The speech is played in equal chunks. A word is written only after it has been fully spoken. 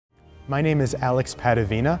My name is Alex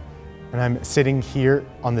Pattavina, and I'm sitting here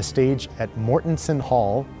on the stage at Mortensen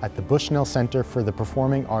Hall at the Bushnell Center for the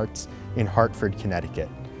Performing Arts in Hartford, Connecticut.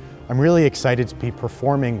 I'm really excited to be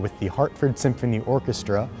performing with the Hartford Symphony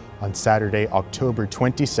Orchestra on Saturday, October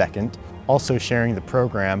 22nd, also sharing the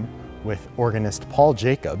program with organist Paul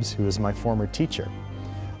Jacobs, who is my former teacher.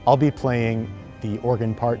 I'll be playing the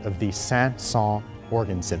organ part of the Saint-Saëns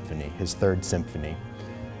Organ Symphony, his third symphony.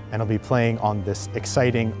 And I'll be playing on this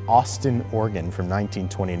exciting Austin organ from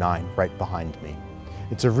 1929 right behind me.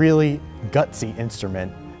 It's a really gutsy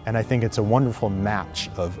instrument, and I think it's a wonderful match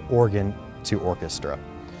of organ to orchestra.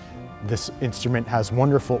 This instrument has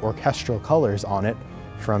wonderful orchestral colors on it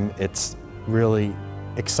from its really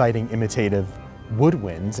exciting imitative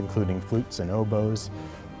woodwinds, including flutes and oboes,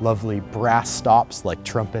 lovely brass stops like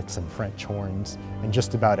trumpets and French horns, and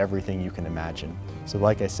just about everything you can imagine. So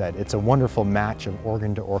like I said, it's a wonderful match of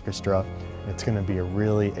organ to orchestra, and it's going to be a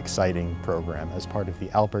really exciting program as part of the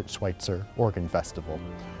Albert Schweitzer Organ Festival.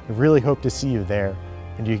 I really hope to see you there,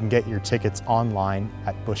 and you can get your tickets online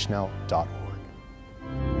at bushnell.org.